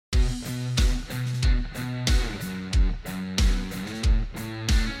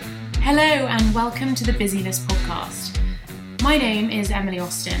Hello and welcome to the Busyness Podcast. My name is Emily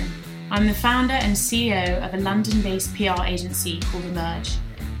Austin. I'm the founder and CEO of a London-based PR agency called Emerge.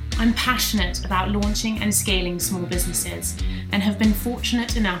 I'm passionate about launching and scaling small businesses and have been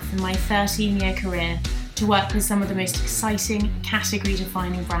fortunate enough in my 13-year career to work with some of the most exciting,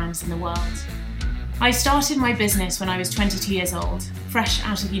 category-defining brands in the world. I started my business when I was 22 years old, fresh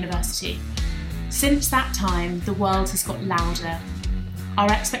out of university. Since that time, the world has got louder. Our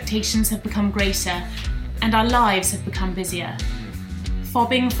expectations have become greater and our lives have become busier.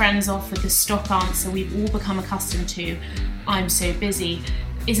 Fobbing friends off with the stock answer we've all become accustomed to, "I'm so busy,"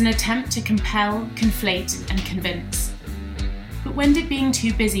 is an attempt to compel, conflate and convince. But when did being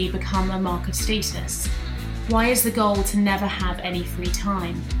too busy become a mark of status? Why is the goal to never have any free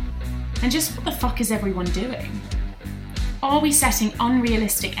time? And just what the fuck is everyone doing? Are we setting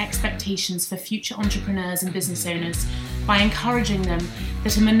unrealistic expectations for future entrepreneurs and business owners by encouraging them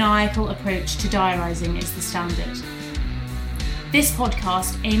that a maniacal approach to diarising is the standard? This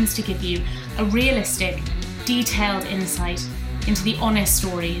podcast aims to give you a realistic, detailed insight into the honest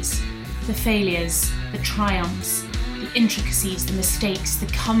stories, the failures, the triumphs, the intricacies, the mistakes, the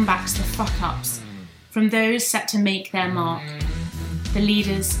comebacks, the fuck-ups, from those set to make their mark, the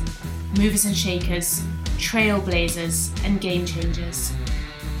leaders, movers and shakers, trailblazers and game changers.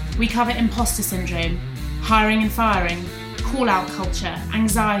 We cover imposter syndrome, hiring and firing, call-out culture,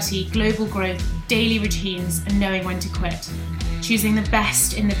 anxiety, global growth, daily routines and knowing when to quit, choosing the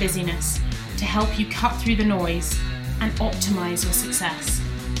best in the busyness to help you cut through the noise and optimise your success.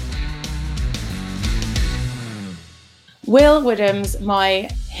 Will Woodhams, my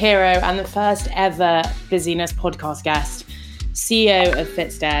hero and the first ever Busyness podcast guest, CEO of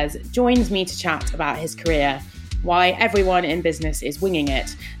Fitzdares, joins me to chat about his career, why everyone in business is winging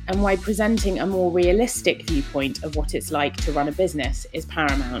it, and why presenting a more realistic viewpoint of what it's like to run a business is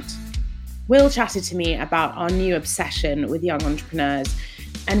paramount. Will chatted to me about our new obsession with young entrepreneurs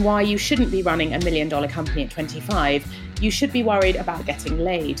and why you shouldn't be running $1 million company at 25, you should be worried about getting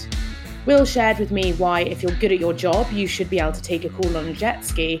laid. Will shared with me why if you're good at your job, you should be able to take a call on a jet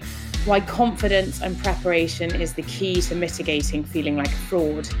ski, why confidence and preparation is the key to mitigating feeling like a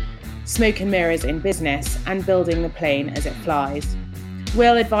fraud, smoke and mirrors in business, and building the plane as it flies.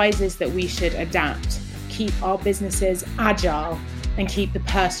 Will advises that we should adapt, keep our businesses agile, and keep the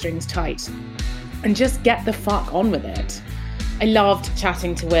purse strings tight, and just get the fuck on with it. I loved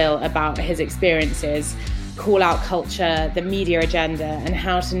chatting to Will about his experiences, call-out culture, the media agenda, and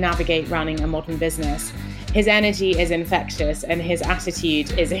how to navigate running a modern business. His energy is infectious and his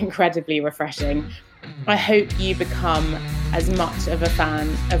attitude is incredibly refreshing. I hope you become as much of a fan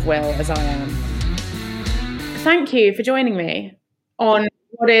of Will as I am. Thank you for joining me on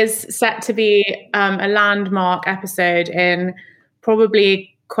what is set to be a landmark episode in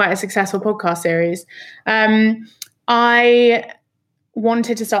probably quite a successful podcast series. I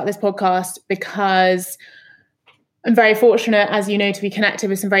wanted to start this podcast because I'm very fortunate, as you know, to be connected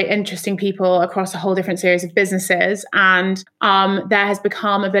with some very interesting people across a whole different series of businesses. And there has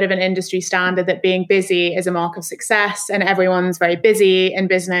become a bit of an industry standard that being busy is a mark of success and everyone's very busy in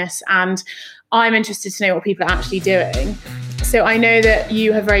business. And I'm interested to know what people are actually doing. So I know that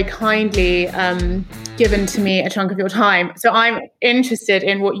you have very kindly given to me a chunk of your time. So I'm interested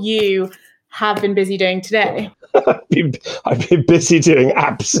in what you have been busy doing today. I've been busy doing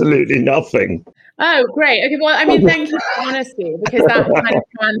absolutely nothing. Oh, great. Okay, well, I mean, thank you for honesty, because that kind of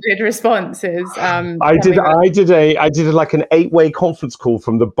candid response is. I did like an 8-way conference call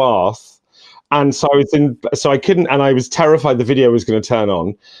from the bath, and so I couldn't, and I was terrified the video was going to turn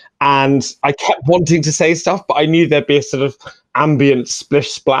on, and I kept wanting to say stuff, but I knew there'd be a sort of ambient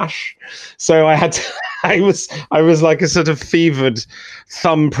splish splash, so I had to, I was like a sort of fevered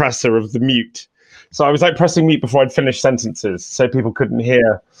thumb presser of the mute. So I was like pressing mute before I'd finish sentences so people couldn't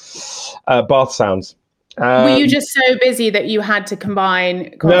hear bath sounds. Were you just so busy that you had to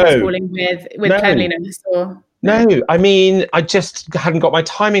combine conference calling with cleanliness? Or? No, I mean, I just hadn't got my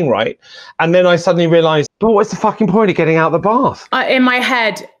timing right. And then I suddenly realised, but what's the fucking point of getting out of the bath? In my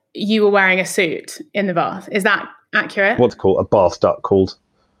head, you were wearing a suit in the bath. Is that accurate? What's called a bath duck called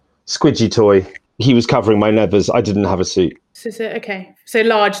Squidgy Toy. He was covering my nevers. I didn't have a suit. So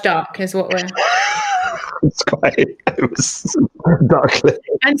large duck is what we're... It was darkly.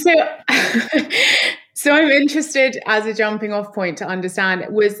 And so I'm interested, as a jumping off point, to understand,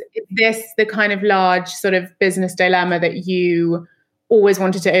 was this the kind of large sort of business dilemma that you always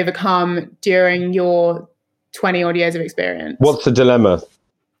wanted to overcome during your 20 odd years of experience? What's the dilemma?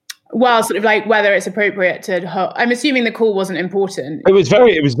 Well, sort of like whether it's appropriate to, I'm assuming the call wasn't important. It was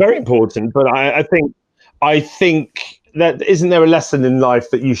very important, but I think that isn't there a lesson in life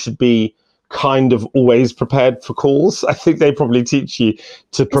that you should be kind of always prepared for calls? I think they probably teach you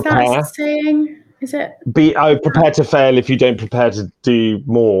to prepare. Is that a saying? Is it? Be prepared to fail if you don't prepare to do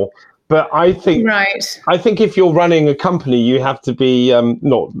more. But I think, if you're running a company, you have to be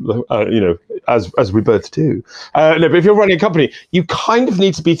not, as we both do. No, but if you're running a company, you kind of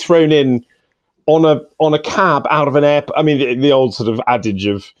need to be thrown in on a cab out of an airport. I mean, the old sort of adage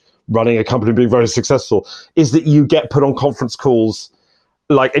of running a company being very successful is that you get put on conference calls,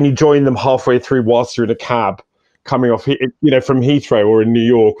 and you join them halfway through whilst you're in a cab coming off, from Heathrow or in New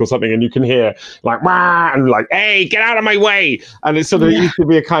York or something, and you can hear wah, and hey, get out of my way. And it's sort of, it used to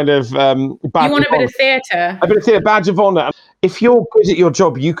be a kind of badge. You want a bit of theatre. A bit of theatre, badge of honour. If you're good at your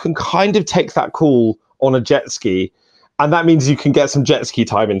job, you can kind of take that call on a jet ski, and that means you can get some jet ski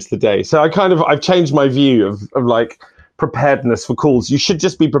time into the day. So I've changed my view of preparedness for calls. You should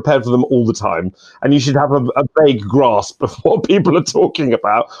just be prepared for them all the time, and you should have a vague grasp of what people are talking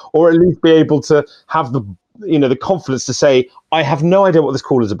about, or at least be able to have the confidence to say, I have no idea what this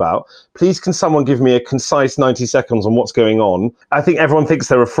call is about. Please, can someone give me a concise 90 seconds on what's going on? I think everyone thinks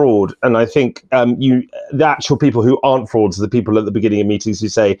they're a fraud, and I think the actual people who aren't frauds are the people at the beginning of meetings who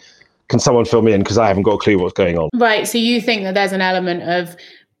say, can someone fill me in because I haven't got a clue what's going on. Right. So you think that there's an element of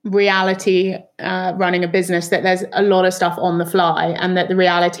reality running a business, that there's a lot of stuff on the fly, and that the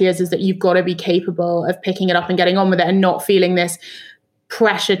reality is that you've got to be capable of picking it up and getting on with it, and not feeling this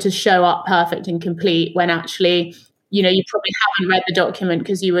pressure to show up perfect and complete when actually, you probably haven't read the document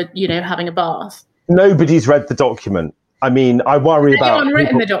because you were, having a bath. Nobody's read the document. I mean, I worry about... Anyone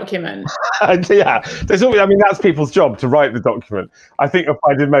written the document? Yeah. There's always, that's people's job to write the document. I think if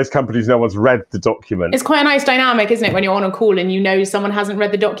I did most companies, no one's read the document. It's quite a nice dynamic, isn't it, when you're on a call and someone hasn't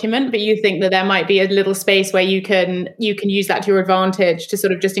read the document, but you think that there might be a little space where you can use that to your advantage to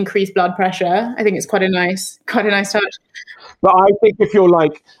sort of just increase blood pressure. I think it's quite a nice touch. But I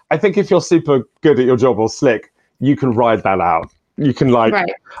think if you're super good at your job or slick, you can ride that out. You can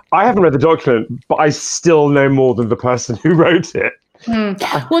right. I haven't read the document, but I still know more than the person who wrote it.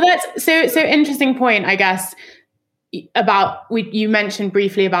 Well, that's so interesting point, I guess, about you mentioned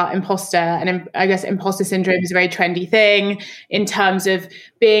briefly about imposter, and I guess imposter syndrome is a very trendy thing in terms of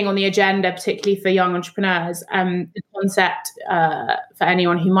being on the agenda, particularly for young entrepreneurs. The concept, for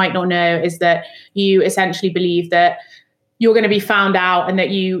anyone who might not know, is that you essentially believe that you're going to be found out and that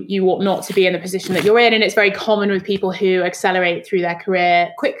you ought not to be in the position that you're in. And it's very common with people who accelerate through their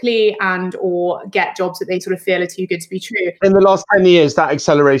career quickly and or get jobs that they sort of feel are too good to be true. In the last 10 years, that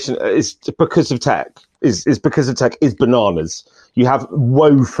acceleration is because of tech, is bananas. You have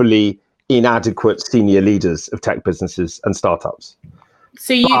woefully inadequate senior leaders of tech businesses and startups.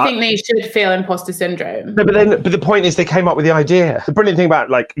 So you think they should feel imposter syndrome? No, but the point is they came up with the idea. The brilliant thing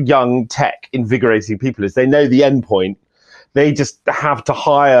about young tech invigorating people is they know the end point. They just have to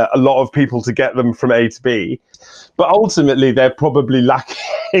hire a lot of people to get them from A to B. But ultimately, they're probably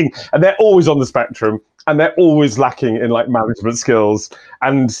lacking, and they're always on the spectrum, and they're always lacking in management skills,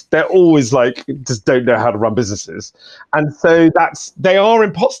 and they're always just don't know how to run businesses. And so they are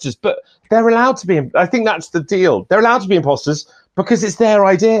imposters, but they're allowed to be. I think that's the deal. They're allowed to be imposters because it's their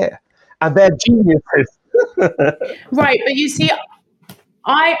idea, and they're geniuses. Right, but you see,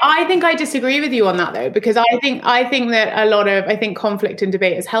 I think I disagree with you on that though, because I think that I think conflict and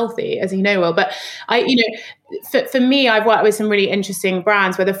debate is healthy, as you know, Will. But for me, I've worked with some really interesting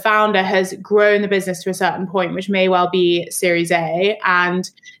brands where the founder has grown the business to a certain point, which may well be Series A,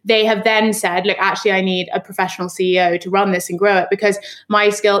 and they have then said, look, actually, I need a professional CEO to run this and grow it because my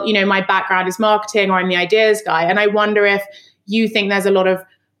skill, my background is marketing, or I'm the ideas guy. And I wonder if you think there's a lot of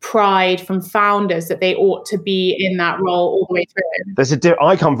pride from founders that they ought to be in that role all the way through.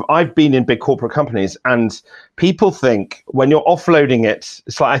 I've been in big corporate companies, and people think when you're offloading it,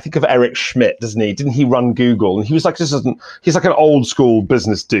 it's I think of Eric Schmidt, doesn't he? Didn't he run Google? And he was he's like an old school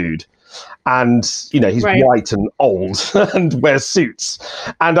business dude. And, he's right. White and old and wears suits.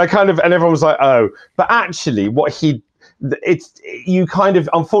 And everyone was like, oh, but actually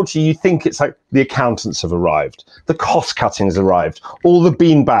unfortunately, you think it's the accountants have arrived, the cost cutting has arrived, all the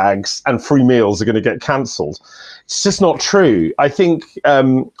bean bags and free meals are going to get cancelled. It's just not true. I think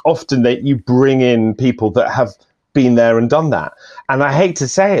often that you bring in people that have been there and done that. And I hate to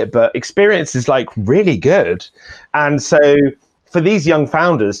say it, but experience is really good. And so for these young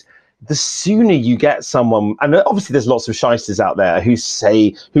founders, the sooner you get someone, and obviously there's lots of shysters out there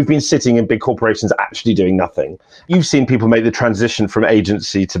who've been sitting in big corporations actually doing nothing. You've seen people make the transition from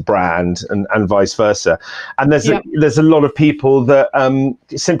agency to brand and vice versa. And there's a lot of people that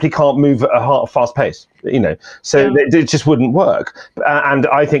simply can't move at a fast pace, so it just wouldn't work. And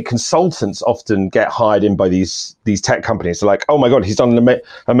I think consultants often get hired in by these tech companies. They're like, oh my God, he's done an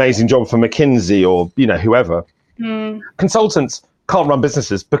amazing job for McKinsey or, whoever. Consultants can't run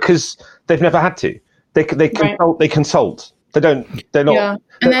businesses because they've never had to. They consult. They're not. Yeah.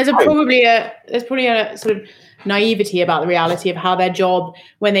 And there's probably a sort of naivety about the reality of how their job,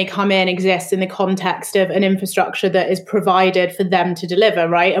 when they come in, exists in the context of an infrastructure that is provided for them to deliver,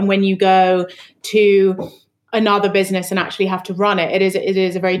 right? And when you go to another business and actually have to run it, it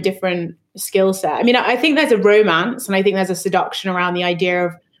is a very different skill set. I mean, I think there's a romance and I think there's a seduction around the idea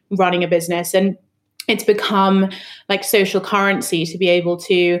of running a business, and it's become like social currency to be able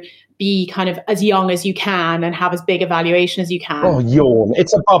to be kind of as young as you can and have as big a valuation as you can. Oh, yawn.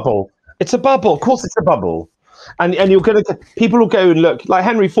 It's a bubble. It's a bubble. Of course it's a bubble. And you're going to, people will go and look, like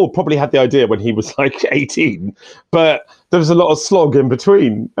Henry Ford probably had the idea when he was like 18, but there was a lot of slog in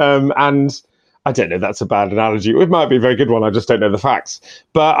between. And I don't know, that's a bad analogy. It might be a very good one. I just don't know the facts.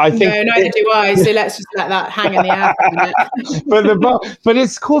 But I think... No, neither do I. So let's just let that hang in the air for a minute. but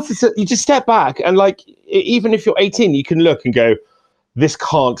it's, of course, you just step back and like, even if you're 18, you can look and go, this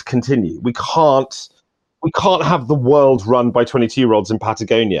can't continue. We can't have the world run by 22-year-olds in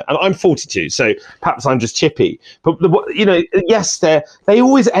Patagonia. And I'm 42, so perhaps I'm just chippy. But, yes, they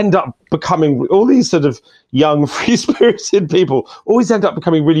always end up becoming, all these sort of young, free-spirited people always end up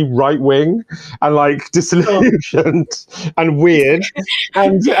becoming really right-wing and like disillusioned and weird.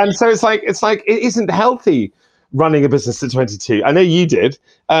 and so it's like it isn't healthy running a business at 22. I know you did,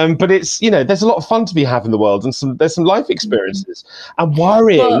 but it's, there's a lot of fun to be had in the world, and there's some life experiences. And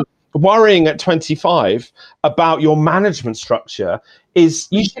worrying at 25 about your management structure is,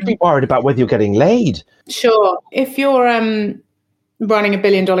 you should be worried about whether you're getting laid. Sure. If you're running $1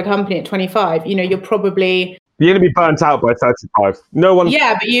 billion company at 25, you're going to be burnt out by 35. No one.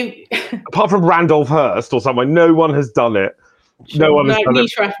 Yeah, but apart from Randolph Hearst or someone, no one has done it. Sure. No one has done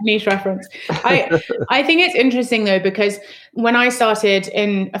it. Niche reference. I think it's interesting though, because when I started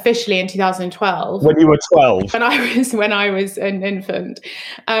officially in 2012, when you were 12, when I was an infant,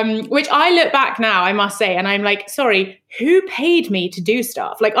 which I look back now, I must say, and I'm like, sorry, who paid me to do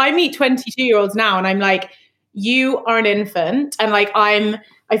stuff? Like, I meet 22-year-olds now, and I'm like, you are an infant, and like I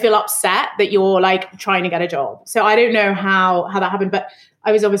feel upset that you're like trying to get a job. So I don't know how that happened, but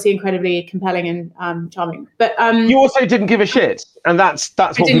I was obviously incredibly compelling and charming. But you also didn't give a shit, and that's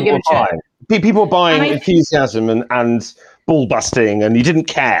what people were buying. People were buying enthusiasm and ball busting, and you didn't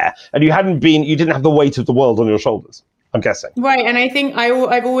care, and you didn't have the weight of the world on your shoulders, I'm guessing. Right, and I think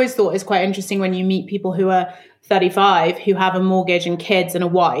I've always thought it's quite interesting when you meet people who are 35 who have a mortgage and kids and a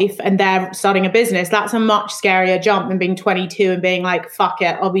wife, and they're starting a business. That's a much scarier jump than being 22 and being like, fuck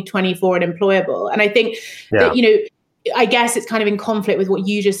it, I'll be 24 and employable. And I think that, I guess it's kind of in conflict with what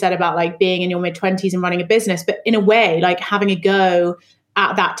you just said about like being in your mid-20s and running a business, but in a way, like having a go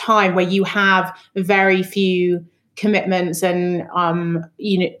at that time where you have very few commitments and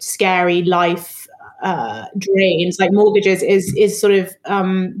scary life drains, like mortgages, is sort of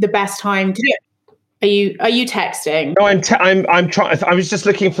the best time to do it. Are you texting? No, I'm trying. I was just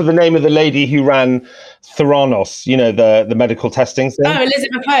looking for the name of the lady who ran Theranos, the medical testing thing. Oh,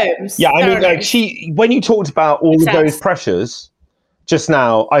 Elizabeth Holmes. Yeah, I mean, like when you talked about all of those pressures just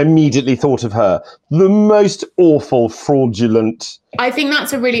now, I immediately thought of her. The most awful, fraudulent. I think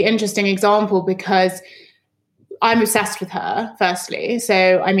that's a really interesting example because I'm obsessed with her, firstly.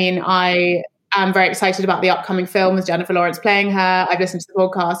 So, I mean, I'm very excited about the upcoming film with Jennifer Lawrence playing her. I've listened to the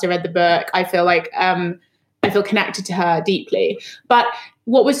podcast. I read the book. I feel like I feel connected to her deeply. But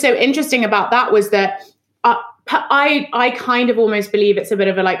what was so interesting about that was that I kind of almost believe it's a bit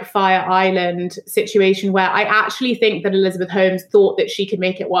of a like Fire Island situation where I actually think that Elizabeth Holmes thought that she could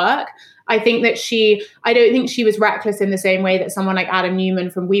make it work. I think that I don't think she was reckless in the same way that someone like Adam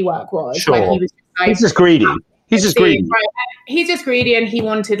Newman from WeWork was. Sure. When he was like, he's just greedy. He's just greedy. Right. He's just greedy, and he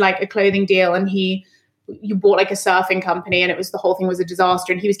wanted like a clothing deal, and you bought like a surfing company, and the whole thing was a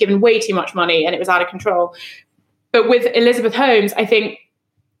disaster, and he was given way too much money, and it was out of control. But with Elizabeth Holmes, I think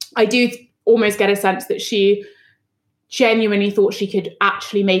I do almost get a sense that she genuinely thought she could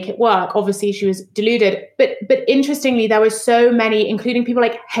actually make it work. Obviously, she was deluded, but interestingly, there were so many, including people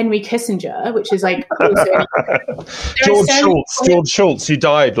like Henry Kissinger, which is like also George Shultz, who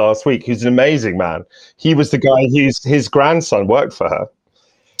died last week, who's an amazing man. He was the guy his grandson worked for her.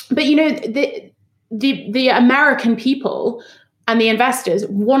 But the American people and the investors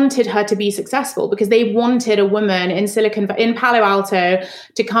wanted her to be successful because they wanted a woman in Palo Alto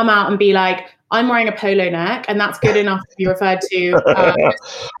to come out and be like, I'm wearing a polo neck, and that's good enough to be referred to.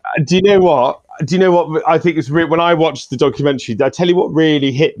 Do you know what? I think it's when I watched the documentary, I tell you what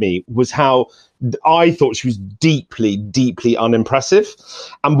really hit me was how I thought she was deeply, deeply unimpressive.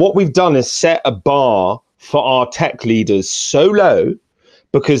 And what we've done is set a bar for our tech leaders so low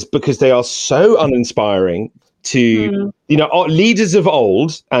because they are so uninspiring to, leaders of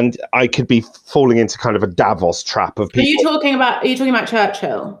old. And I could be falling into kind of a Davos trap of people. Are you talking about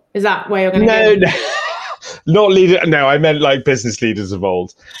Churchill? Is that where you're going to go? No. Not leader. No, I meant like business leaders of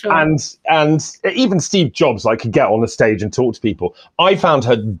old. Sure. And even Steve Jobs, like, could get on the stage and talk to people. I found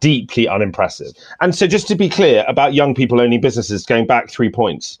her deeply unimpressive. And so just to be clear about young people owning businesses, going back 3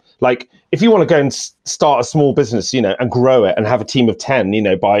 points, like if you want to go and start a small business, and grow it and have a team of 10,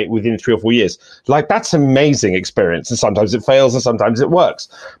 within 3 or 4 years, like that's an amazing experience. And sometimes it fails and sometimes it works.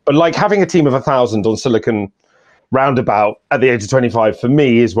 But like having a team of 1,000 on Silicon Roundabout at the age of 25, for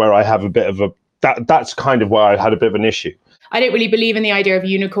me, is where I have a bit of that's kind of where I had a bit of an issue. I don't really believe in the idea of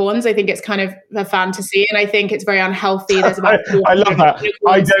unicorns. I think it's kind of a fantasy, and I think it's very unhealthy. There's about I love that. Unicorns.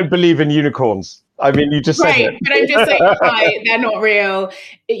 I don't believe in unicorns. I mean, you just said it. But I'm just saying, they're not real.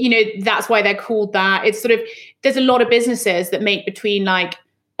 That's why they're called that. It's sort of, there's a lot of businesses that make between like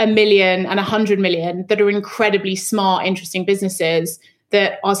 1 million and 100 million that are incredibly smart, interesting businesses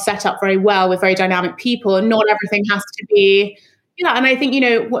that are set up very well with very dynamic people, and not everything has to be. Yeah, and I think,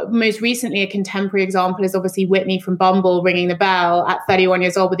 most recently a contemporary example is obviously Whitney from Bumble ringing the bell at 31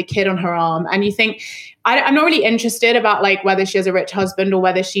 years old with a kid on her arm. And you think, I'm not really interested about like whether she has a rich husband or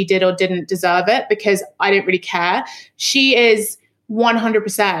whether she did or didn't deserve it, because I don't really care. She is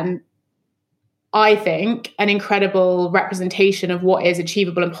 100%, I think, an incredible representation of what is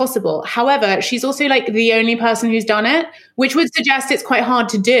achievable and possible. However, she's also like the only person who's done it, which would suggest it's quite hard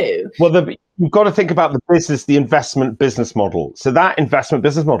to do. Well, you've got to think about the investment business model. So that investment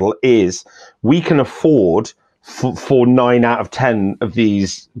business model is, we can afford for 9 out of 10 of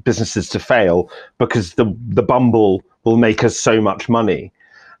these businesses to fail because the Bumble will make us so much money.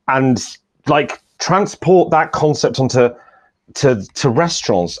 And like transport that concept onto to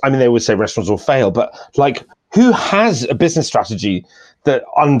restaurants. I mean, they always say restaurants will fail, but like, who has a business strategy that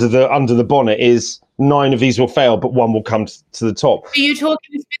under the bonnet is 9 of these will fail, but 1 will come to the top? Are you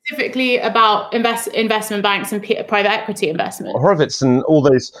talking specifically about investment banks and private equity investment? Horowitz and all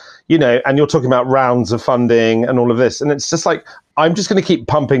those, and you're talking about rounds of funding and all of this. And it's just like, I'm just going to keep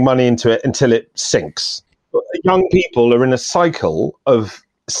pumping money into it until it sinks. Young people are in a cycle of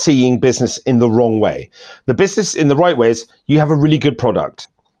seeing business in the wrong way. The business in the right way is, you have a really good product,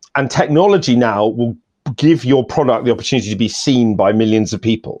 and technology now will give your product the opportunity to be seen by millions of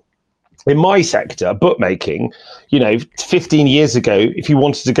people. In my sector, bookmaking, 15 years ago, if you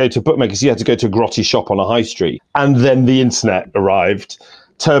wanted to go to bookmakers, you had to go to a grotty shop on a high street. And then the internet arrived,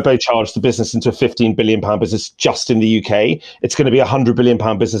 turbocharged the business into a £15 billion business just in the UK. It's going to be a £100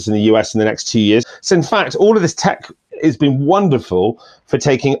 billion business in the US in the next 2 years. So in fact, all of this tech has been wonderful for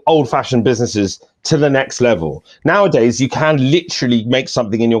taking old-fashioned businesses to the next level. Nowadays, you can literally make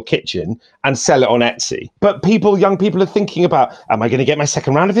something in your kitchen and sell it on Etsy. But young people are thinking about, am I going to get my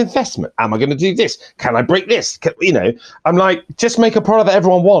second round of investment? Am I going to do this? Can I break this? I'm like, just make a product that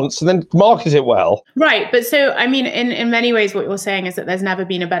everyone wants and then market it well. Right. But so, I mean, in many ways, what you're saying is that there's never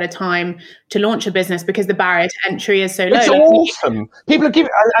been a better time to launch a business because the barrier to entry is so low. It's awesome. People are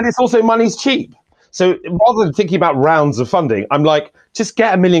giving, and it's also money's cheap. So rather than thinking about rounds of funding, I'm like, just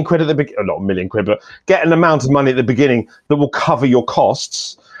get £1 million at the beginning, not £1 million, but get an amount of money at the beginning that will cover your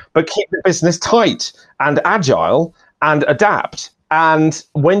costs, but keep the business tight and agile and adapt. And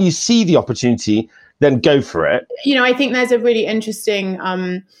when you see the opportunity, then go for it. I think there's a really interesting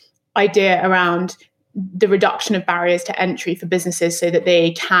idea around the reduction of barriers to entry for businesses so that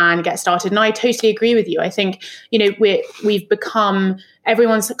they can get started. And I totally agree with you. I think, we've become,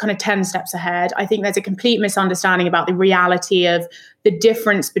 everyone's kind of 10 steps ahead. I think there's a complete misunderstanding about the reality of the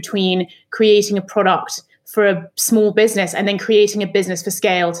difference between creating a product for a small business and then creating a business for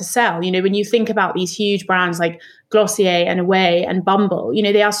scale to sell. When you think about these huge brands like Glossier and Away and Bumble,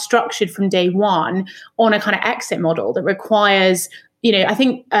 they are structured from day one on a kind of exit model that requires, I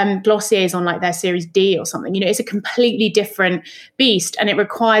think Glossier is on like their Series D or something. It's a completely different beast, and it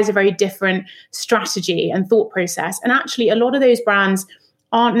requires a very different strategy and thought process. And actually, a lot of those brands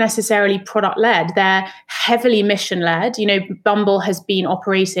aren't necessarily product led. They're heavily mission led. Bumble has been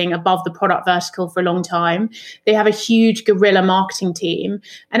operating above the product vertical for a long time. They have a huge guerrilla marketing team.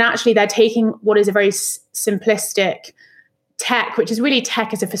 And actually, they're taking what is a very simplistic tech, which is really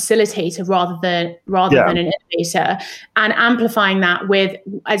tech as a facilitator rather than an innovator, and amplifying that with,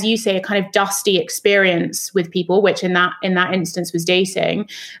 as you say, a kind of dusty experience with people, which in that instance was dating,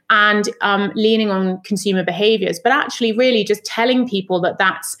 and leaning on consumer behaviors, but actually really just telling people that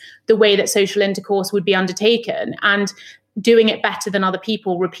that's the way that social intercourse would be undertaken, and doing it better than other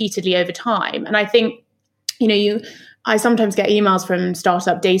people repeatedly over time. And I think, I sometimes get emails from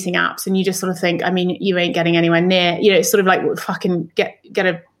startup dating apps, and you just sort of think, I mean, you ain't getting anywhere near, it's sort of like, well, fucking get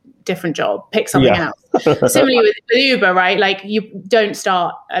a different job, pick something else. Similarly with Uber, right? Like, you don't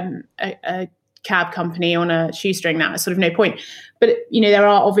start a cab company on a shoestring. That's sort of no point. But, there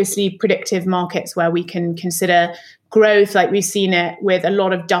are obviously predictive markets where we can consider growth. Like, we've seen it with a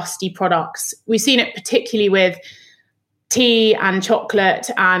lot of dusty products. We've seen it particularly with tea and chocolate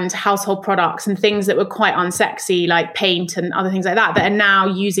and household products and things that were quite unsexy, like paint and other things like that are now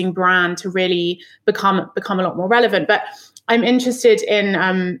using brand to really become a lot more relevant. But I'm interested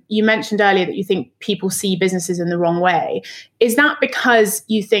in, you mentioned earlier that you think people see businesses in the wrong way. Is that because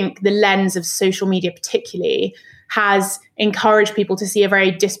you think the lens of social media particularly has encouraged people to see a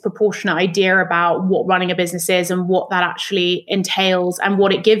very disproportionate idea about what running a business is and what that actually entails and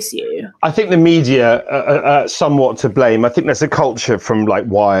what it gives you? I think the media are somewhat to blame. I think there's a culture from like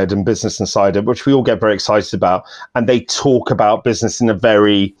Wired and Business Insider, which we all get very excited about. And they talk about business in a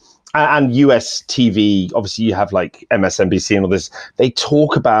very, and US TV, obviously you have like MSNBC and all this, they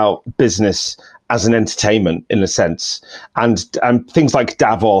talk about business as an entertainment in a sense, and things like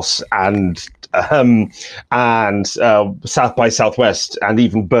Davos and South by Southwest and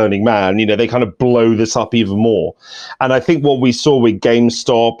even Burning Man, they kind of blow this up even more. And I think what we saw with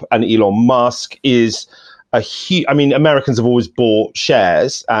GameStop and Elon Musk is a huge, I mean, Americans have always bought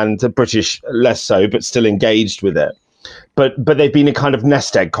shares, and the British less so, but still engaged with it. But they've been a kind of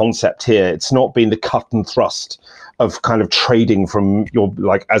nest egg concept here. It's not been the cut and thrust of kind of trading from your,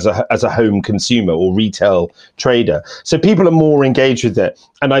 like, as a home consumer or retail trader. So people are more engaged with it.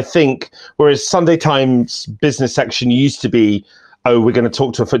 And I think whereas Sunday Times business section used to be, oh, we're going to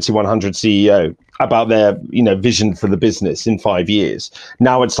talk to a FTSE 100 CEO about their, vision for the business in 5 years.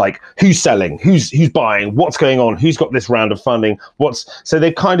 Now it's like, who's selling, who's buying, what's going on, who's got this round of funding, so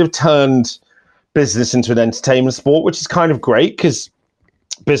they've kind of turned business into an entertainment sport, which is kind of great because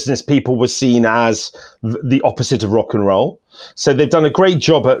business people were seen as the opposite of rock and roll. So they've done a great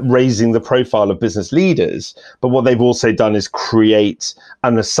job at raising the profile of business leaders. But what they've also done is create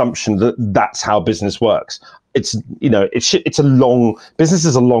an assumption that that's how business works. It's, it's a business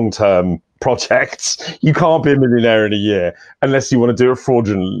is a long-term project. You can't be a millionaire in a year unless you want to do it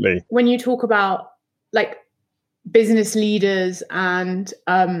fraudulently. When you talk about like business leaders and,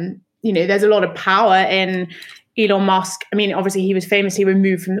 there's a lot of power in Elon Musk. I mean, obviously, he was famously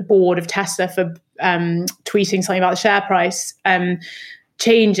removed from the board of Tesla for tweeting something about the share price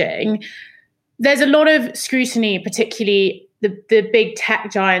changing. There's a lot of scrutiny, particularly the big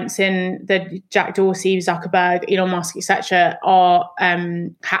tech giants in the Jack Dorsey, Zuckerberg, Elon Musk, etc. are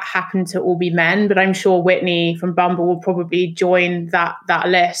happen to all be men. But I'm sure Whitney from Bumble will probably join that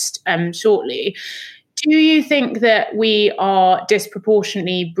list shortly. Do you think that we are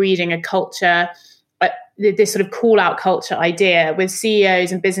disproportionately breeding a culture, this sort of call-out culture idea with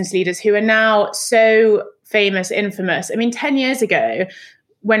CEOs and business leaders who are now so famous, infamous? I mean, 10 years ago,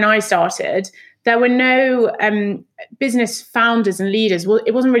 when I started, there were no business founders and leaders. Well,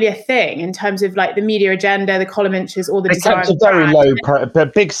 it wasn't really a thing in terms of like the media agenda, the column inches, all the design. Kept a very low,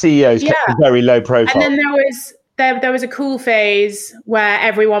 big CEOs kept a very low profile. And then there was a cool phase where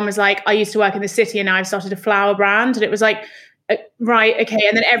everyone was like, I used to work in the city and now I've started a flower brand. And it was like, right, okay.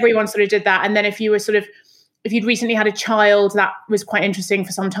 And then everyone sort of did that. And then if you'd recently had a child, that was quite interesting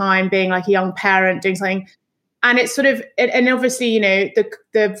for some time, being like a young parent doing something. And it's sort of, and obviously,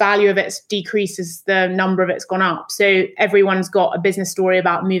 the value of it's decreased as the number of it's gone up. So everyone's got a business story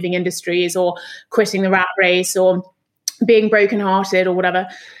about moving industries or quitting the rat race or being brokenhearted or whatever.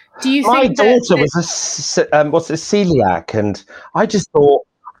 Do you think my daughter was a celiac, and I just thought,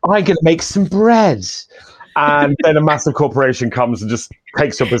 I'm going to make some bread. And then a massive corporation comes and just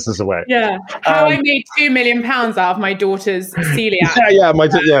takes your business away. Yeah. How I made £2 million out of my daughter's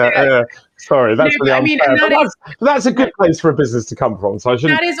celiac. Sorry, that's really unfair. That's a good place for a business to come from. So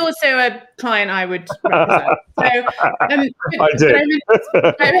that is also a client I would represent. So, I did.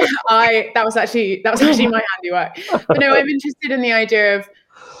 That was actually my handiwork. But no, I'm interested in the idea of,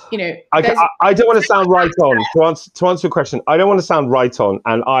 I don't want to sound right on. To answer your question, I don't want to sound right on,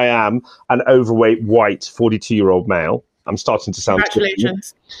 and I am an overweight, white, 42-year-old male. I'm starting to sound...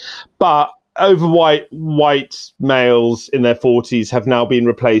 Congratulations. But overweight white males in their 40s have now been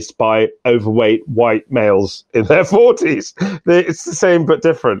replaced by overweight white males in their 40s. It's the same but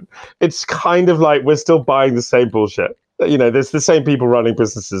different. It's kind of like we're still buying the same bullshit. There's the same people running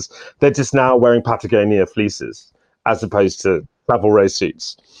businesses. They're just now wearing Patagonia fleeces as opposed to Savile Row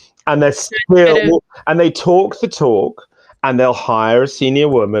suits. And they're still, and they talk the talk, and they'll hire a senior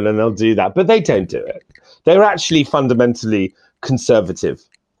woman and they'll do that, but they don't do it. They're actually fundamentally conservative.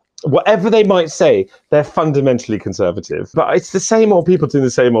 Whatever they might say, they're fundamentally conservative. But it's the same old people doing the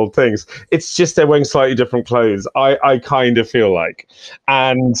same old things. It's just they're wearing slightly different clothes, I kind of feel like.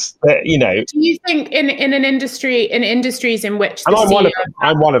 And, Do you think in industries in which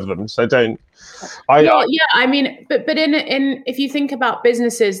I'm one of them, so don't... but in if you think about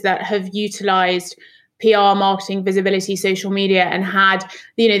businesses that have utilized PR, marketing, visibility, social media, and had,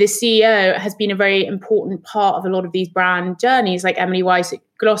 the CEO has been a very important part of a lot of these brand journeys, like Emily Weiss at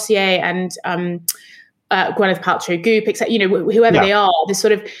Glossier and Gwyneth Paltrow Goop, etc. Whoever they are, the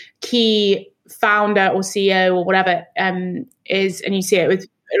sort of key founder or CEO or whatever is, and you see it with a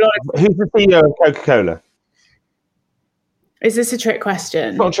lot of... Who's the CEO of Coca-Cola? Is this a trick question?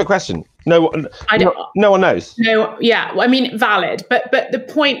 It's not a trick question. No one knows. No, yeah. Well, I mean, valid. But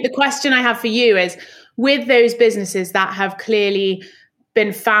the question I have for you is, with those businesses that have clearly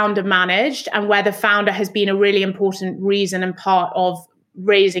been founder managed and where the founder has been a really important reason and part of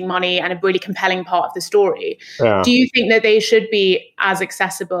raising money and a really compelling part of the story, do you think that they should be as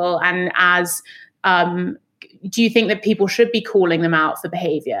accessible and as... do you think that people should be calling them out for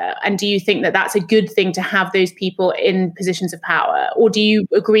behavior? And do you think that that's a good thing to have those people in positions of power? Or do you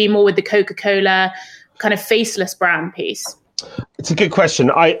agree more with the Coca-Cola kind of faceless brand piece? It's a good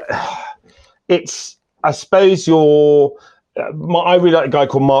question. I suppose I really like a guy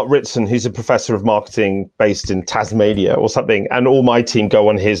called Mark Ritson, who's a professor of marketing based in Tasmania or something, and all my team go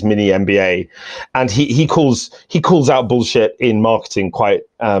on his mini MBA, and he calls out bullshit in marketing quite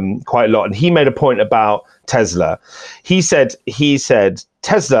a lot. And he made a point about Tesla. He said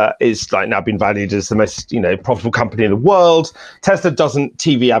Tesla is like now been valued as the most profitable company in the world. Tesla doesn't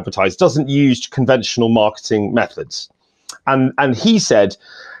TV advertise, doesn't use conventional marketing methods, and he said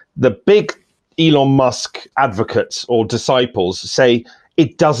the big Elon Musk advocates or disciples say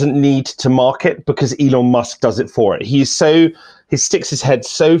it doesn't need to market because Elon Musk does it for it. He sticks his head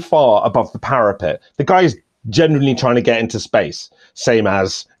so far above the parapet. The guy is genuinely trying to get into space, same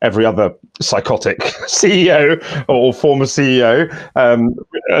as every other psychotic CEO or former CEO,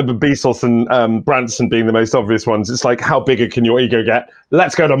 Bezos and Branson being the most obvious ones. It's like, how big can your ego get?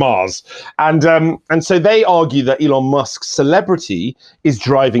 Let's go to Mars. And so they argue that Elon Musk's celebrity is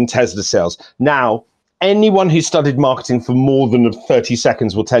driving Tesla sales. Now, anyone who studied marketing for more than 30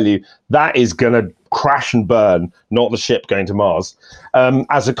 seconds will tell you that is going to crash and burn, not the ship going to Mars,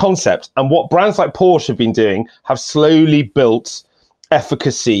 as a concept. And what brands like Porsche have been doing have slowly built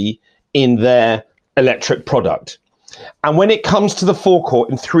efficacy in their electric product. And when it comes to the forecourt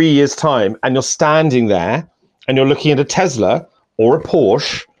in 3 years' time, and you're standing there and you're looking at a Tesla or a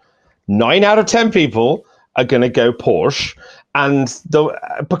Porsche, 9 out of 10 people are going to go Porsche. And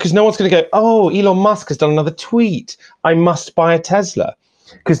because no one's going to go, oh, Elon Musk has done another tweet, I must buy a Tesla.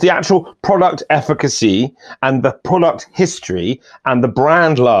 Because the actual product efficacy and the product history and the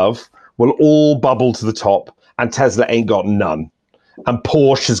brand love will all bubble to the top, and Tesla ain't got none. And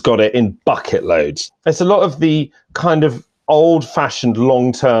Porsche has got it in bucket loads. It's a lot of the kind of old-fashioned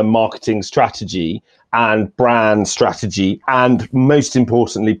long-term marketing strategy and brand strategy, and most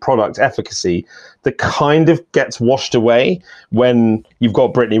importantly, product efficacy, that kind of gets washed away when you've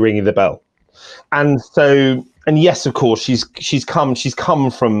got Britney ringing the bell. And so, and yes, of course, she's come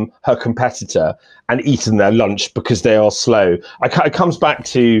from her competitor and eaten their lunch because they are slow. It comes back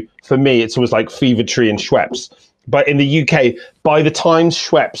to, for me, it's always like Fever Tree and Schweppes. But in the UK, by the time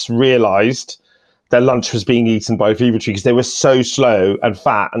Schweppes realised their lunch was being eaten by Fever Tree because they were so slow and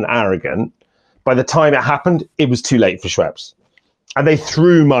fat and arrogant, by the time it happened, it was too late for Schweppes. And they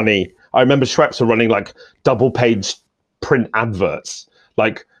threw money. I remember Schweppes were running like double-page print adverts.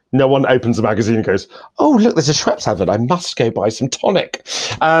 Like, no one opens a magazine and goes, oh, look, there's a Schweppes advert. I must go buy some tonic.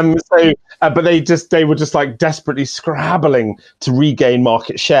 But they were just like desperately scrabbling to regain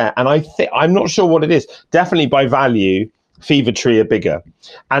market share. And I'm not sure what it is. Definitely by value, Fever Tree are bigger.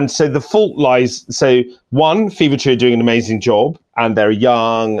 And so the fault lies. So one, Fever Tree are doing an amazing job, and they're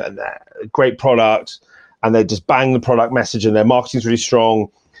young and they're a great product, and they just bang the product message, and their marketing's really strong.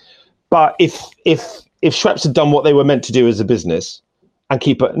 But if Schweppes had done what they were meant to do as a business, and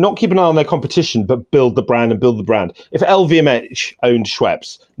not keep an eye on their competition, but build the brand. If LVMH owned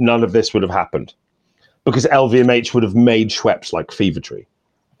Schweppes, none of this would have happened, because LVMH would have made Schweppes like Fever Tree.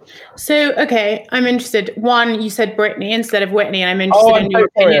 So, okay, I'm interested. One, you said Britney instead of Whitney, and I'm interested in your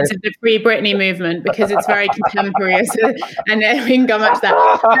opinions of the Free Britney movement because it's very contemporary, and we can come back to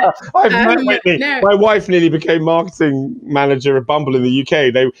that. I've met Whitney. No. My wife nearly became marketing manager at Bumble in the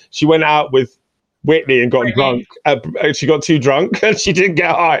UK. She went out with Whitney and got drunk. She got too drunk and she didn't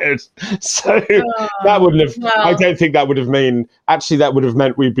get hired. So that wouldn't have, I don't think that would have that would have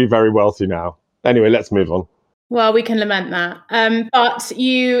meant we'd be very wealthy now. Anyway, let's move on. Well, we can lament that. But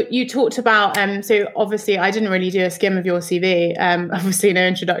you talked about, so obviously I didn't really do a skim of your CV. Obviously no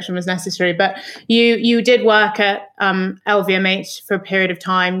introduction was necessary, but you did work at LVMH for a period of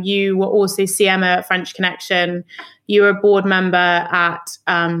time. You were also CMO at French Connection. You were a board member at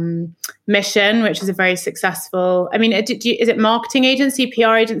Mission, which is a very successful, I mean, is it marketing agency,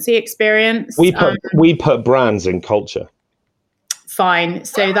 PR agency experience? We put brands in culture. Fine.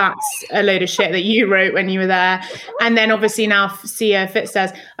 So that's a load of shit that you wrote when you were there. And then obviously now CEO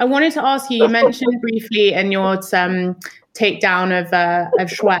Fitzdares. I wanted to ask you mentioned briefly in your takedown of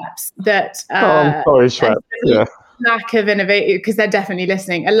Schweppes that I'm sorry, Schweppes. Yeah. Lack of innovation, because they're definitely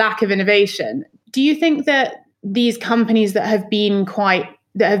listening, a lack of innovation. Do you think that these companies that have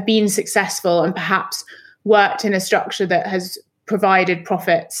been successful and perhaps worked in a structure that has provided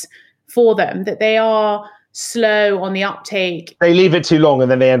profits for them, that they are slow on the uptake? They leave it too long and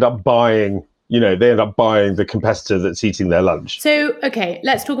then they end up buying the competitor that's eating their lunch. So, okay,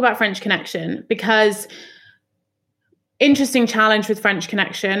 let's talk about French Connection, because interesting challenge with French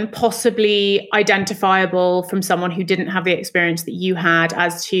Connection, possibly identifiable from someone who didn't have the experience that you had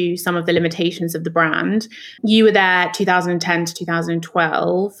as to some of the limitations of the brand. You were there 2010 to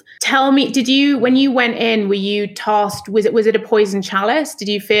 2012. Tell me, when you went in, were you tasked, was it a poison chalice? Did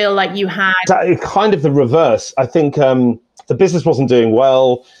you feel like you had... Kind of the reverse. I think the business wasn't doing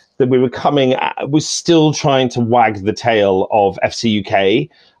well, that we're still trying to wag the tail of FC UK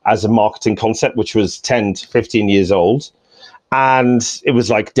as a marketing concept, which was 10 to 15 years old. And it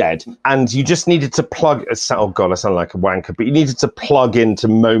was like dead. And you just needed to plug, oh God, I sound like a wanker, but you needed to plug into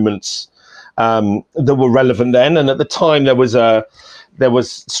moments that were relevant then. And at the time there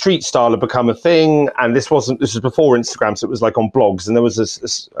was street style had become a thing. And this was before Instagram. So it was like on blogs. And there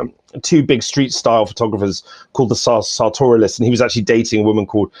was two big street style photographers called the Sartorialists. And he was actually dating a woman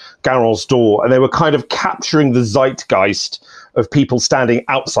called Garance Dor. And they were kind of capturing the zeitgeist of people standing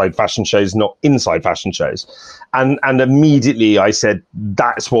outside fashion shows, not inside fashion shows. And immediately I said,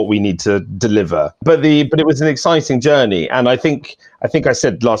 that's what we need to deliver. But it was an exciting journey. And I think I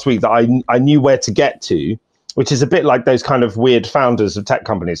said last week that I knew where to get to, which is a bit like those kind of weird founders of tech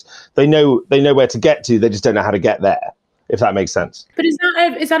companies. They know where to get to, they just don't know how to get there, if that makes sense. But is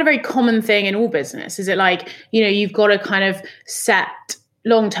that a very common thing in all business? Is it like, you've got to kind of set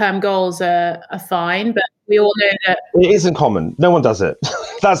long-term goals are fine, but we all know that it isn't common. No one does it.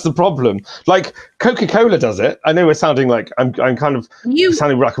 That's the problem. Like Coca-Cola does it. I know we're sounding like I'm kind of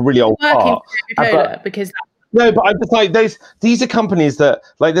sounding like a really old fart. No, but I'm just like these are companies that,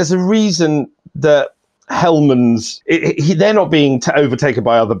 like, there's a reason that Hellman's they're not being overtaken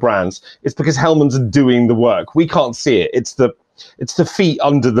by other brands. It's because Hellman's are doing the work. We can't see it. It's the feet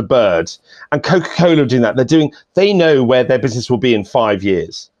under the bird. And Coca-Cola are doing that. They know where their business will be in 5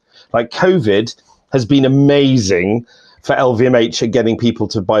 years. Like COVID has been amazing for LVMH at getting people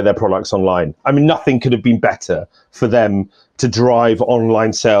to buy their products online. I mean, nothing could have been better for them to drive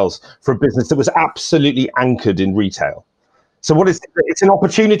online sales for a business that was absolutely anchored in retail. So it's an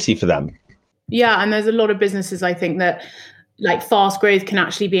opportunity for them. Yeah, and there's a lot of businesses, I think, that like fast growth can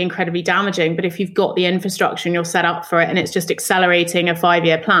actually be incredibly damaging. But if you've got the infrastructure and you're set up for it and it's just accelerating a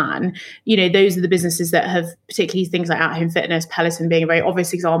 5-year plan, those are the businesses that have, particularly things like at-home fitness, Peloton being a very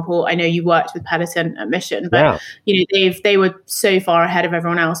obvious example. I know you worked with Peloton at Mission, but they were so far ahead of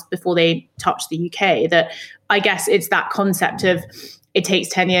everyone else before they touched the UK that I guess it's that concept of it takes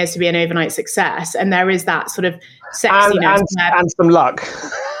 10 years to be an overnight success. And there is that sort of sexiness. And some luck.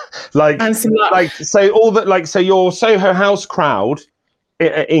 So your Soho House crowd,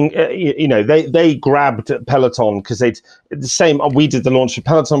 they grabbed Peloton because we did the launch of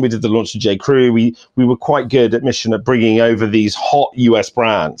Peloton, we did the launch of J. Crew. We were quite good at Mission at bringing over these hot US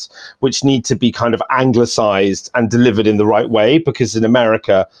brands, which need to be kind of anglicized and delivered in the right way, because in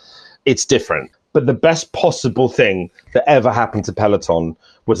America, it's different. But the best possible thing that ever happened to Peloton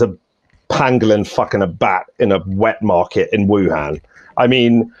was a pangolin fucking a bat in a wet market in Wuhan. I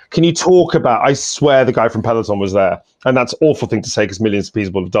mean, can you talk about, I swear the guy from Peloton was there, and that's an awful thing to say because millions of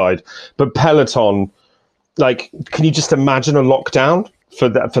people have died. But Peloton, like, can you just imagine a lockdown for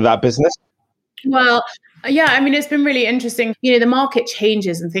that business? Well, yeah, I mean, it's been really interesting. The market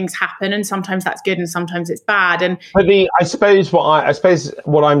changes and things happen, and sometimes that's good and sometimes it's bad. And But I suppose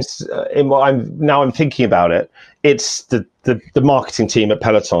I'm thinking about it. It's the marketing team at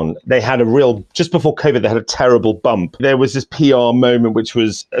Peloton. They had just before COVID, they had a terrible bump. There was this PR moment, which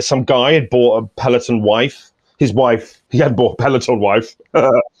was some guy had bought a Peloton wife. He had bought a Peloton wife.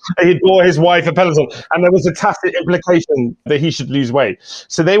 He had bought his wife a Peloton, and there was a tacit implication that he should lose weight.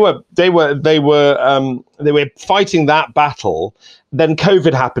 So they were fighting that battle. Then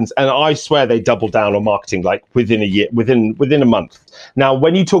COVID happens, and I swear they doubled down on marketing like within a year, within a month. Now,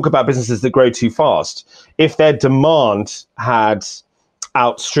 when you talk about businesses that grow too fast, if their demand had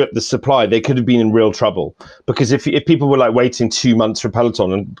outstripped the supply, they could have been in real trouble. Because if people were like waiting 2 months for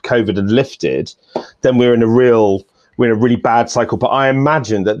Peloton and COVID had lifted, then we're in a really bad cycle. But I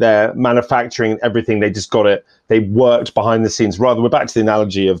imagine that they're manufacturing everything. They just got it. They worked behind the scenes. We're back to the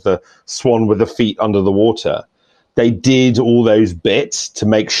analogy of the swan with the feet under the water. They did all those bits to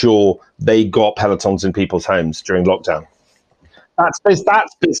make sure they got Pelotons in people's homes during lockdown. That's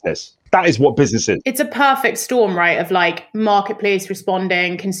business. That is what business is. It's a perfect storm, right? Of like marketplace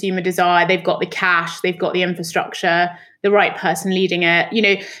responding, consumer desire. They've got the cash, they've got the infrastructure, the right person leading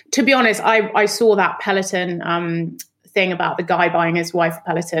it. To be honest, I saw that Peloton thing about the guy buying his wife a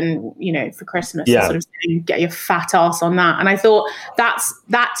Peloton, for Christmas. Yeah. Sort of saying, get your fat ass on that. And I thought that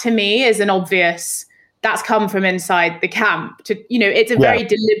to me is an obvious. That's come from inside the camp. It's a very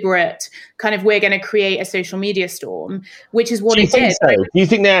deliberate kind of, we're going to create a social media storm, which is what it did. So? Do you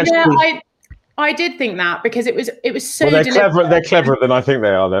think they actually? Yeah, I did think that, because it was so. Well, they're cleverer than I think they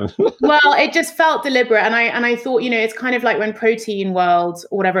are. Then. Well, it just felt deliberate, and I thought, it's kind of like when Protein World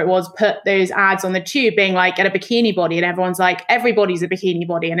or whatever it was put those ads on the tube, being like, get a bikini body, and everyone's like, everybody's a bikini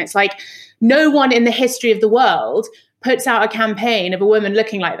body, and it's like, no one in the history of the world puts out a campaign of a woman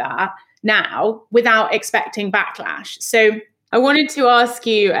looking like that now without expecting backlash. So I wanted to ask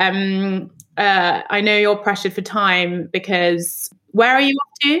you, I know you're pressured for time, because where are you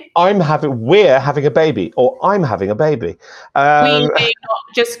off to? We're having a baby, or I'm having a baby.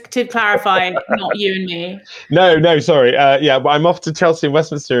 Just to clarify, not you and me. No, sorry. But I'm off to Chelsea and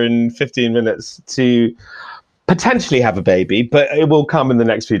Westminster in 15 minutes to potentially have a baby, but it will come in the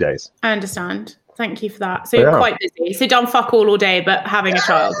next few days. I understand. Thank you for that. So you're quite busy. So done fuck all day, but having a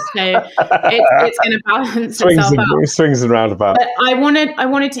child. So it's going to balance itself out. Swings and roundabouts. But I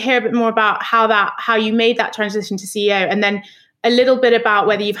wanted to hear a bit more about how you made that transition to CEO, and then a little bit about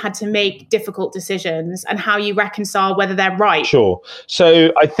whether you've had to make difficult decisions and how you reconcile whether they're right. Sure.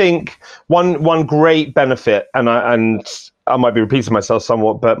 So I think one great benefit, and I might be repeating myself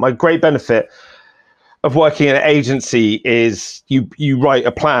somewhat, but my great benefit of working in an agency is you write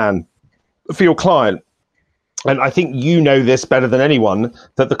a plan for your client. And I think this better than anyone,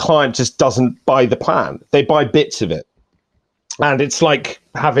 that the client just doesn't buy the plan. They buy bits of it. And it's like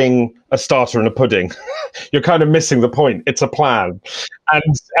having a starter and a pudding. You're kind of missing the point. It's a plan.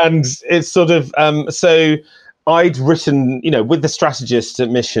 And it's sort of, so I'd written, with the strategist at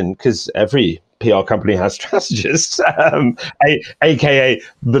Mission, because every PR company has strategists, aka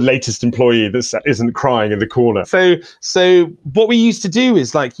the latest employee that isn't crying in the corner. So what we used to do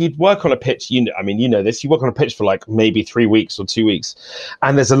is, like, you'd work on a pitch. You know this. You work on a pitch for like maybe 3 weeks or 2 weeks,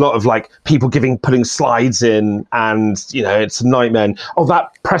 and there's a lot of like people putting slides in, and it's a nightmare. And, that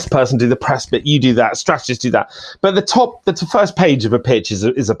press person do the press bit, you do that, strategists do that. But the first page of a pitch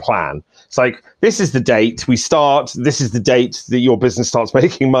is a plan. It's like, this is the date we start. This is the date that your business starts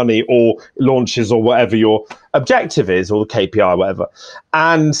making money or launches or whatever your objective is, or the KPI or whatever.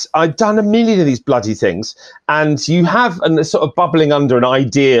 And I'd done a million of these bloody things. And you have a sort of bubbling under an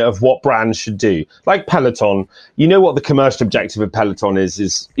idea of what brands should do. Like Peloton, what the commercial objective of Peloton is,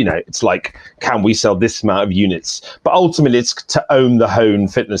 it's like, can we sell this amount of units? But ultimately it's to own the home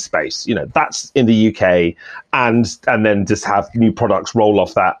fitness space. That's in the UK, and then just have new products roll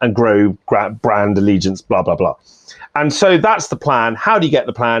off that and grow brand allegiance, blah, blah, blah. And so that's the plan. How do you get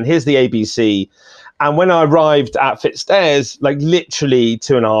the plan? Here's the ABC. And when I arrived at Fitzdares, like literally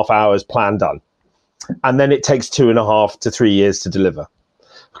 2.5 hours, plan done. And then it takes 2.5 to 3 years to deliver.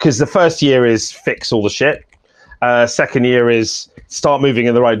 Because the first year is fix all the shit. Second year is start moving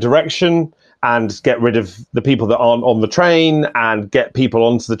in the right direction and get rid of the people that aren't on the train and get people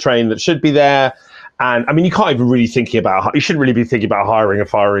onto the train that should be there. And I mean, you can't even really you shouldn't really be thinking about hiring or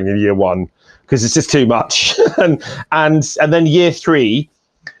firing in year one, because it's just too much. and then year 3,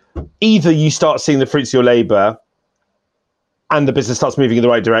 either you start seeing the fruits of your labor and the business starts moving in the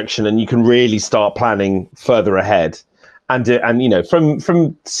right direction, and you can really start planning further ahead. And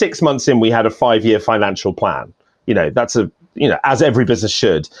from 6 months in, we had a 5-year financial plan. That's a as every business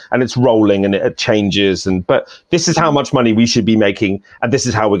should, and it's rolling and it changes. But this is how much money we should be making, and this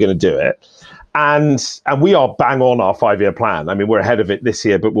is how we're going to do it. And we are bang on our 5-year plan. I mean, we're ahead of it this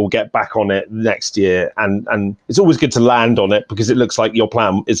year, but we'll get back on it next year. And it's always good to land on it because it looks like your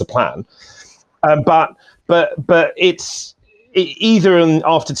plan is a plan. But it's either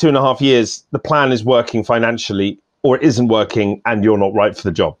after 2.5 years, the plan is working financially, or it isn't working and you're not right for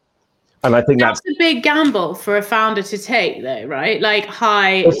the job. And I think that's a big gamble for a founder to take, though, right? Like,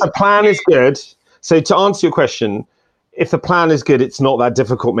 if the plan is good. So to answer your question, if the plan is good, it's not that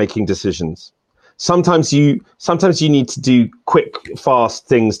difficult making decisions. Sometimes you need to do quick, fast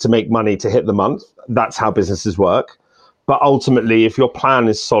things to make money to hit the month. That's how businesses work. But ultimately, if your plan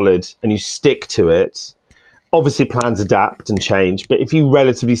is solid and you stick to it, obviously plans adapt and change. But if you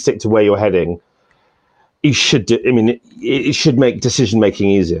relatively stick to where you're heading, it should make decision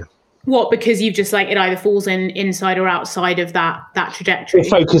making easier. What? Because you've just it either falls inside or outside of that trajectory.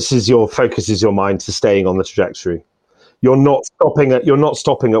 Focus is your mind to staying on the trajectory. You're not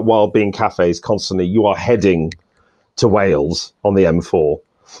stopping at wild bean cafes constantly. You are heading to Wales on the M4,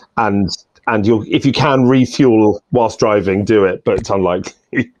 and if you can refuel whilst driving, do it. But it's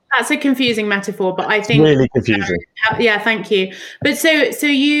unlikely. That's a confusing metaphor, but I think really confusing. Yeah, thank you. But so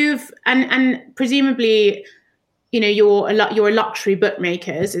you've and presumably, you're a luxury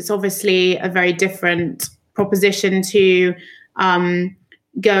bookmakers. It's obviously a very different proposition to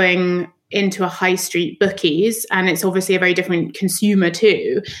going into a high street bookies, and it's obviously a very different consumer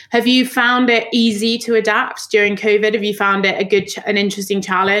too. Have you found it easy to adapt during COVID? Have you found it an interesting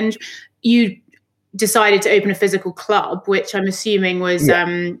challenge? You decided to open a physical club, which I'm assuming was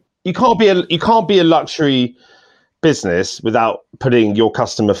you can't be a luxury business without putting your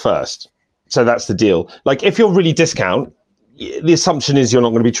customer first. So that's the deal. Like, if you're really discount, the assumption is you're not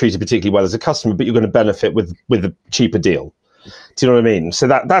going to be treated particularly well as a customer, but you're going to benefit with a cheaper deal. Do you know what I mean? So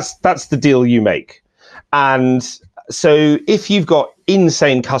that's the deal you make. And so if you've got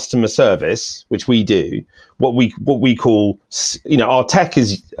insane customer service, which we do, what we call, our tech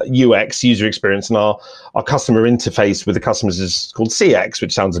is UX, user experience, and our customer interface with the customers is called CX,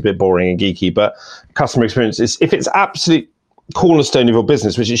 which sounds a bit boring and geeky, but customer experience is, if it's absolute cornerstone of your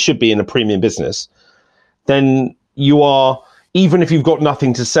business, which it should be in a premium business, then you are, even if you've got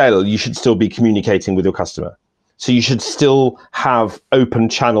nothing to sell, you should still be communicating with your customer. So you should still have open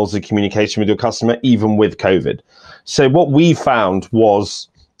channels of communication with your customer, even with COVID. So what we found was,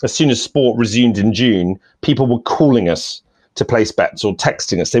 as soon as sport resumed in June, people were calling us to place bets or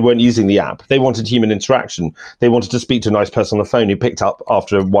texting us. They weren't using the app. They wanted human interaction. They wanted to speak to a nice person on the phone who picked up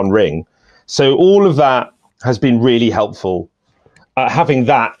after one ring. So all of that has been really helpful. Having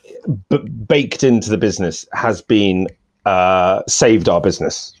that baked into the business has been saved our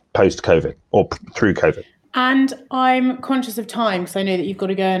business post-COVID or through COVID. And I'm conscious of time because I know that you've got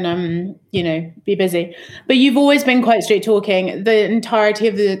to go and, be busy. But you've always been quite straight talking. The entirety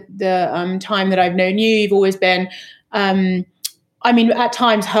of the time that I've known you, you've always been, at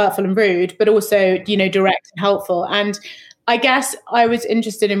times hurtful and rude, but also, direct and helpful. And I guess I was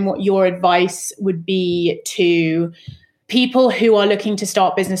interested in what your advice would be to people who are looking to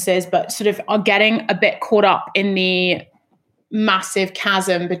start businesses, but sort of are getting a bit caught up in the massive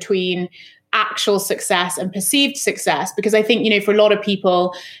chasm between actual success and perceived success. Because I think, for a lot of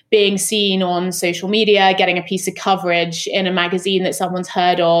people, being seen on social media, getting a piece of coverage in a magazine that someone's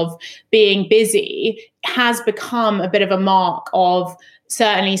heard of, being busy has become a bit of a mark of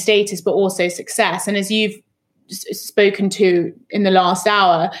certainly status, but also success. And as you've spoken to in the last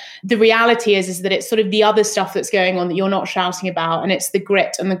hour, the reality is that it's sort of the other stuff that's going on that you're not shouting about, and it's the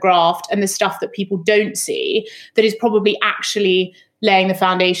grit and the graft and the stuff that people don't see that is probably actually laying the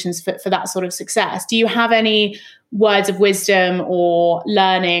foundations for that sort of success. Do you have any words of wisdom or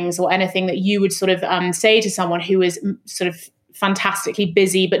learnings or anything that you would sort of say to someone who is sort of fantastically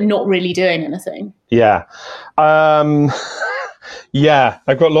busy but not really doing anything? Yeah. Yeah,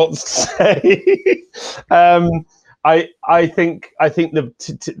 I've got lots to say. I think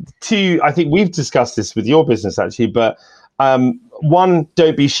we've discussed this with your business actually, but one,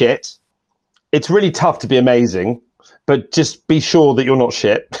 don't be shit. It's really tough to be amazing, but just be sure that you're not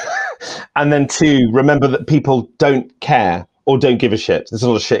shit. And then two, remember that people don't care or don't give a shit. There's a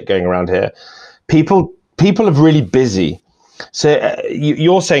lot of shit going around here. People are really busy. So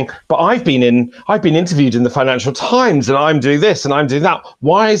you're saying, but I've been interviewed in the Financial Times and I'm doing this and I'm doing that.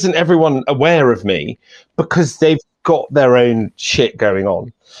 Why isn't everyone aware of me? Because they've got their own shit going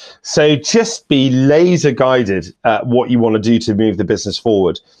on. So just be laser guided at what you want to do to move the business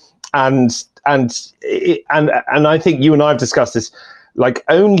forward. And I think you and I have discussed this. like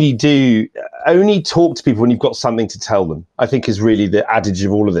only talk to people when you've got something to tell them, I think is really the adage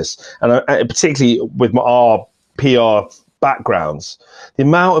of all of this. And particularly with our PR backgrounds, the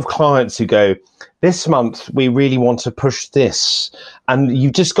amount of clients who go, this month we really want to push this, and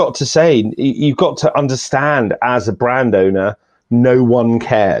you've just got to say, you've got to understand as a brand owner, no one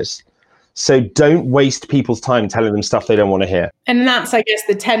cares. So don't waste people's time telling them stuff they don't want to hear. And that's, I guess,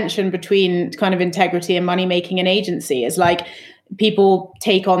 the tension between kind of integrity and money making an agency is like people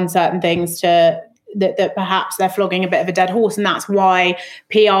take on certain things that perhaps they're flogging a bit of a dead horse. And that's why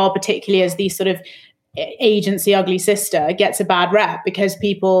PR, particularly as the sort of agency ugly sister, gets a bad rep, because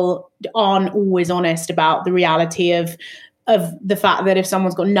people aren't always honest about the reality of the fact that if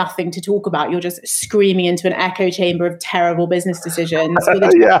someone's got nothing to talk about, you're just screaming into an echo chamber of terrible business decisions.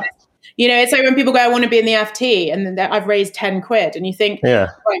 Yeah. You know, it's like when people go, I want to be in the FT, and then I've raised 10 quid. And you think, right,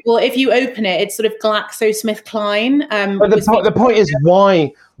 well, if you open it, it's sort of GlaxoSmithKline. But the point is,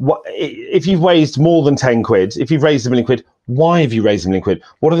 why, if you've raised more than 10 quid, if you've raised $1 million, why have you raised $1 million?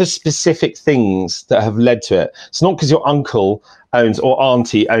 What are the specific things that have led to it? It's not because your uncle owns or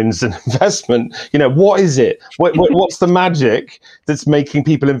auntie owns an investment. You know, what is it? What's the magic that's making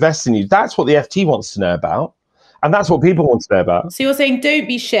people invest in you? That's what the FT wants to know about. And that's what people want to know about. So you're saying don't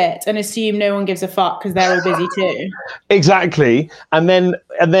be shit and assume no one gives a fuck because they're all busy too. Exactly. And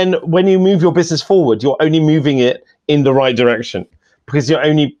then when you move your business forward, you're only moving it in the right direction, because you're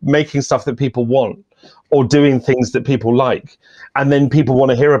only making stuff that people want or doing things that people like. And then people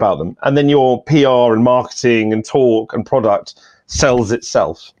want to hear about them. And then your PR and marketing and talk and product sells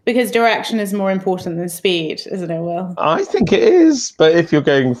itself. Because direction is more important than speed, isn't it, Will? I think it is, but if you're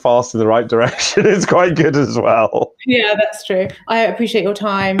going fast in the right direction, it's quite good as well. Yeah, that's true. I appreciate your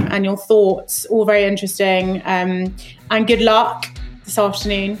time and your thoughts, all very interesting. And good luck this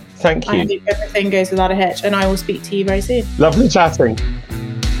afternoon. Thank you. I hope everything goes without a hitch, and I will speak to you very soon. Lovely chatting.